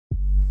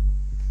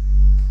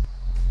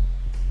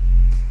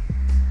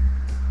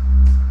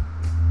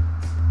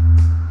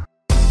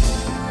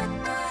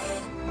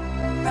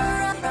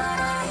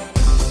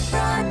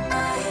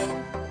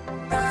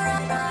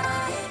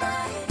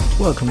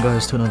Welcome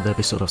guys to another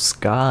episode of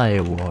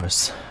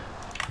SkyWars.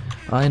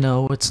 I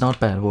know it's not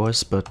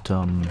BEDWARS, but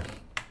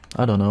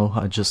I don't know,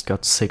 I just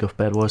got sick of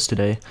BEDWARS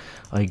today.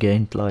 I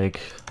gained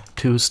like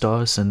 2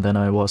 stars and then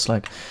I was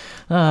like,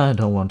 I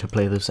don't want to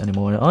play this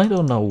anymore. I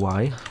don't know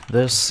why.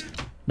 This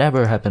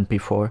never happened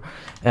before.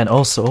 And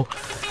also,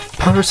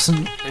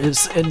 person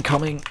is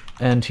incoming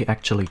and he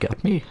actually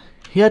got me.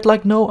 He had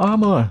like no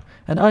armor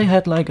and I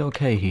had like,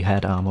 okay, he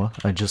had armor,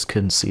 I just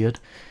couldn't see it.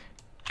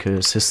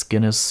 Because his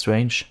skin is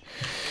strange.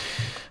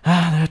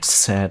 That's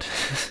sad.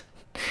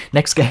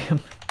 Next game.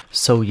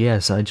 So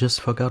yes, I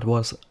just forgot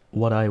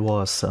what I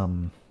was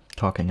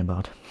talking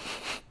about.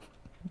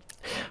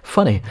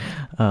 Funny.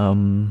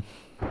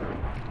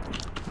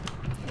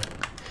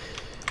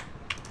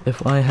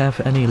 If I have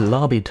any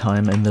lobby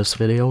time in this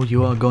video,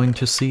 you are going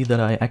to see that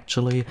I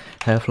actually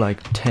have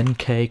like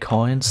 10k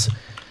coins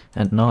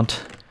and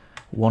not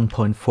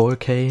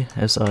 1.4k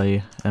as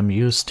I am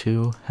used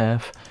to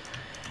have.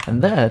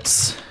 And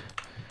that's,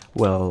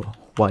 well,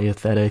 why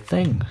is that a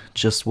thing?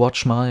 Just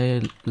watch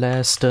my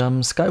last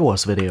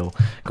SkyWars video.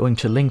 Going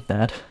to link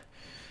that.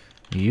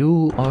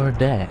 You are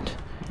dead.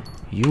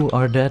 You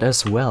are dead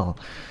as well.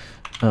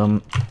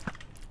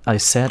 I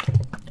said,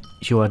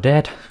 you are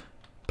dead.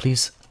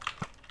 Please.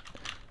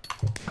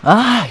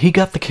 Ah, he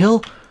got the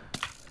kill.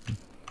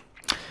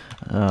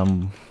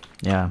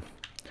 Yeah.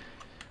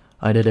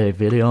 I did a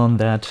video on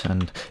that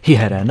and he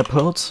had ender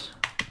pearls.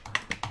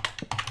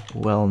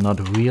 Well,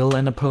 not real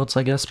ender pearls,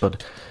 I guess,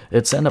 but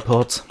it's ender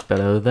pearls.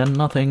 Better than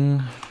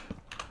nothing.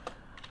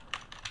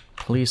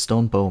 Please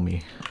don't bow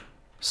me.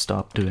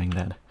 Stop doing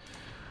that.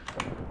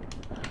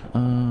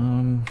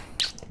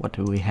 What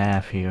do we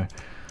have here?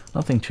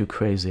 Nothing too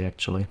crazy,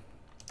 actually.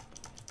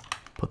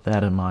 Put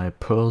that in my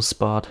pearl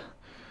spot.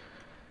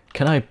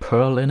 Can I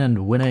pearl in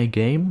and win a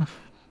game?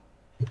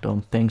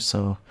 Don't think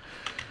so.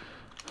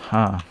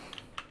 Huh.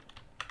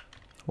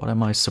 What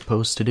am I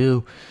supposed to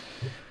do?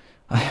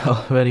 I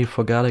already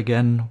forgot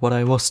again what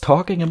I was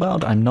talking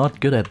about. I'm not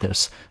good at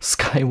this.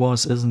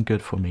 SkyWars isn't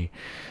good for me.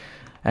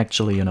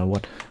 Actually, you know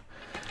what?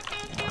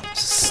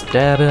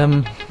 Stab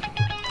him.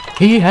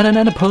 He had an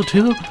ender pearl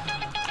too?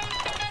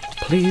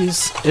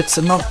 Please, it's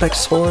a knockback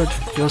sword.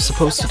 You're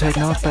supposed to take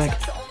knockback.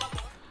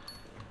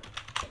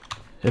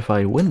 If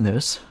I win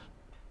this...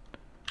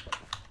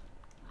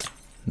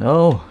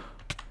 No.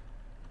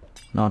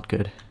 Not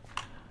good.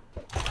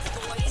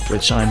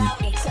 Which I'm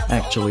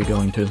actually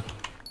going to.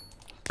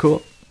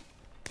 Cool.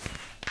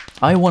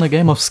 I won a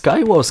game of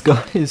SkyWars,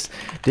 guys!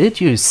 Did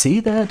you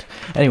see that?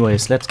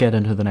 Anyways, let's get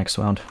into the next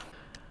round.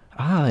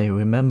 I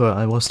remember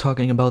I was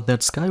talking about that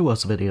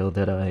SkyWars video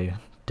that I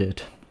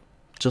did.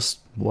 Just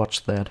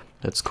watch that,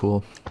 that's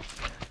cool.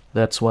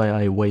 That's why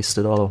I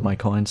wasted all of my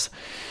coins.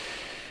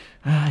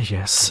 Ah,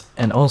 yes.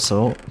 And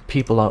also,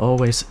 people are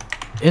always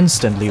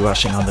instantly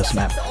rushing on this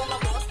map.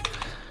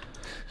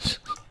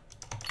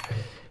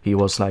 He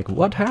was like,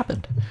 what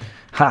happened?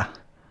 Ha!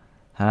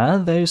 Ah,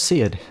 there you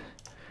see it.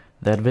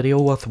 That video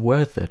was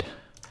worth it.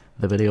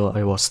 The video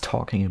I was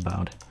talking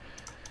about.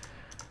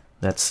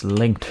 That's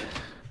linked.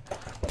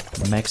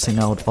 Maxing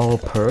out all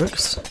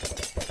perks.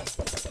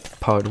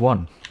 Part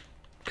 1.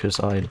 Because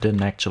I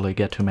didn't actually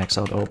get to max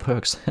out all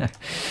perks.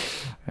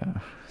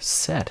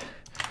 Sad.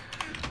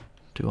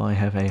 Do I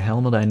have a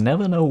helmet? I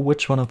never know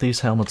which one of these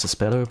helmets is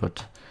better,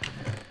 but...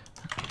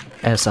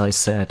 As I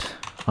said,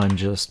 I'm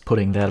just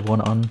putting that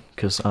one on,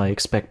 because I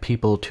expect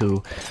people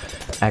to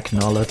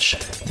acknowledge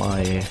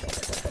my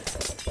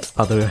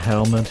other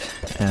helmet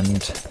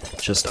and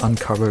just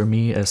uncover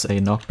me as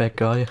a knockback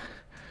guy.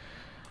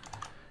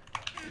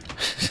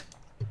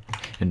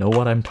 You know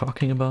what I'm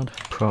talking about?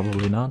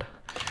 Probably not.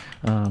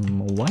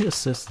 Why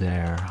is this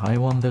there? I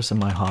want this in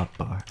my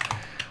hotbar.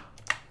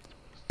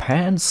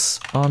 Pants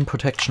on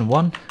protection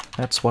 1,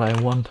 that's what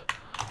I want.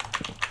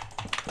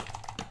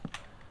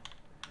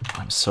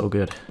 I'm so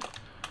good.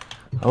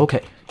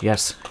 Okay,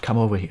 yes, come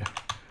over here.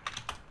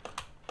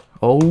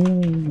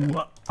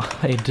 Oh,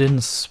 I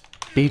didn't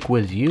speak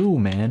with you,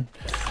 man.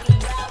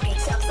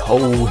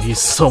 Oh, he's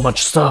so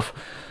much stuff.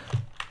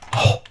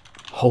 Oh,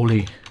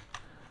 holy.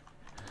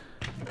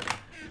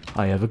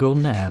 I have a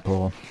golden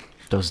apple.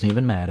 Doesn't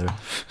even matter.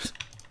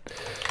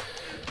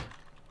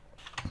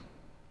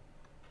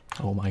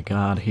 Oh my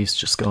god, he's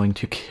just going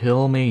to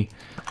kill me.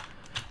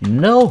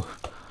 No!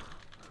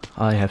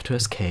 I have to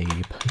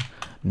escape.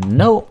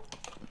 No!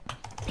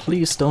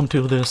 Please don't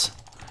do this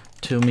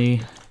to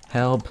me.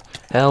 Help.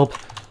 Help.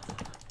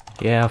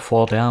 Yeah,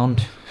 fall down.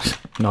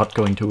 Not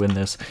going to win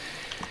this.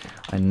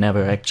 I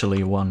never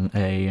actually won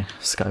a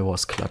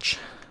SkyWars clutch.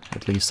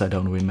 At least I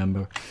don't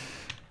remember.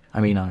 I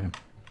mean, I'm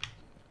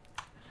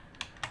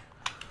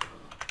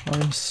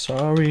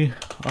sorry.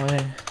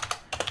 I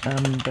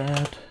am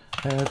bad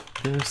at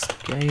this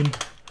game.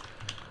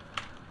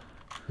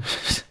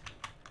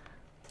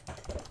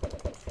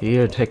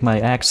 Here, take my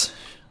axe.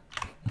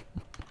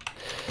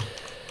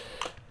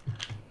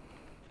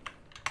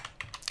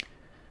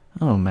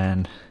 Oh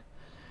man,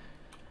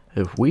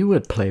 if we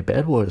would play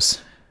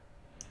BEDWARS,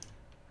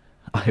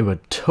 I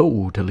would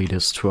totally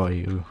destroy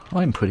you.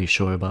 I'm pretty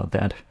sure about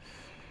that.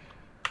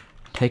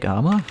 take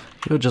armor?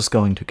 You're just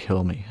going to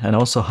kill me. And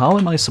also, how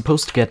am I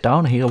supposed to get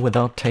down here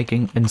without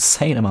taking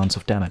insane amounts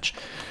of damage?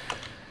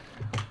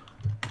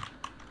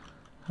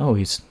 Oh,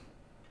 he's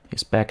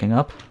backing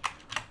up.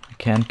 I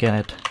can't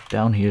get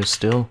down here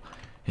still.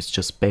 He's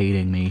just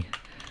baiting me.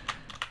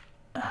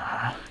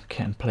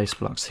 Can't place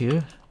blocks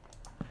here.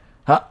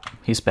 Ah,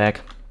 he's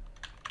back.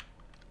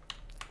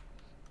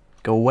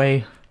 Go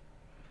away.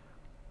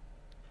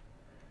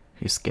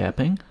 He's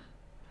gapping.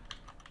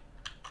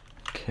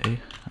 Okay,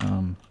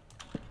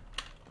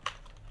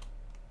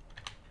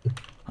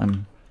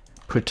 I'm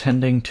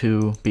pretending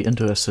to be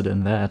interested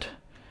in that.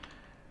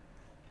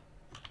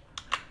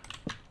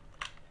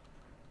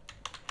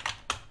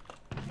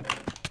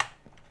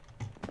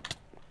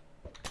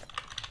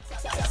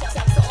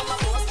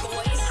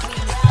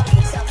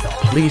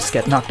 Please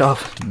get knocked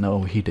off.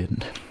 No, he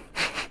didn't.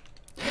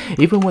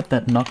 Even with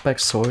that knockback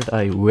sword,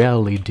 I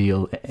rarely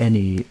deal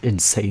any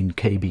insane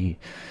KB.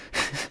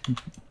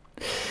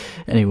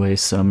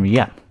 Anyways,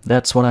 yeah,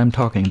 that's what I'm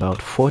talking about.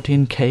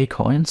 14k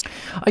coins.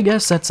 I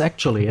guess that's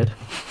actually it.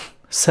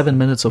 7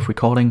 minutes of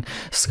recording.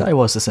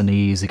 SkyWars is an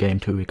easy game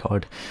to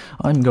record.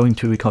 I'm going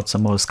to record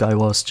some more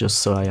SkyWars just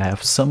so I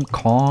have some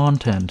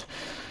content.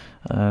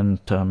 And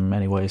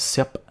anyways,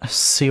 yep,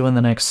 see you in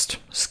the next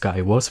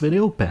SkyWars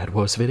video,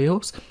 BEDWARS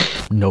videos.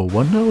 No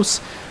one knows,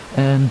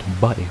 and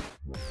bye.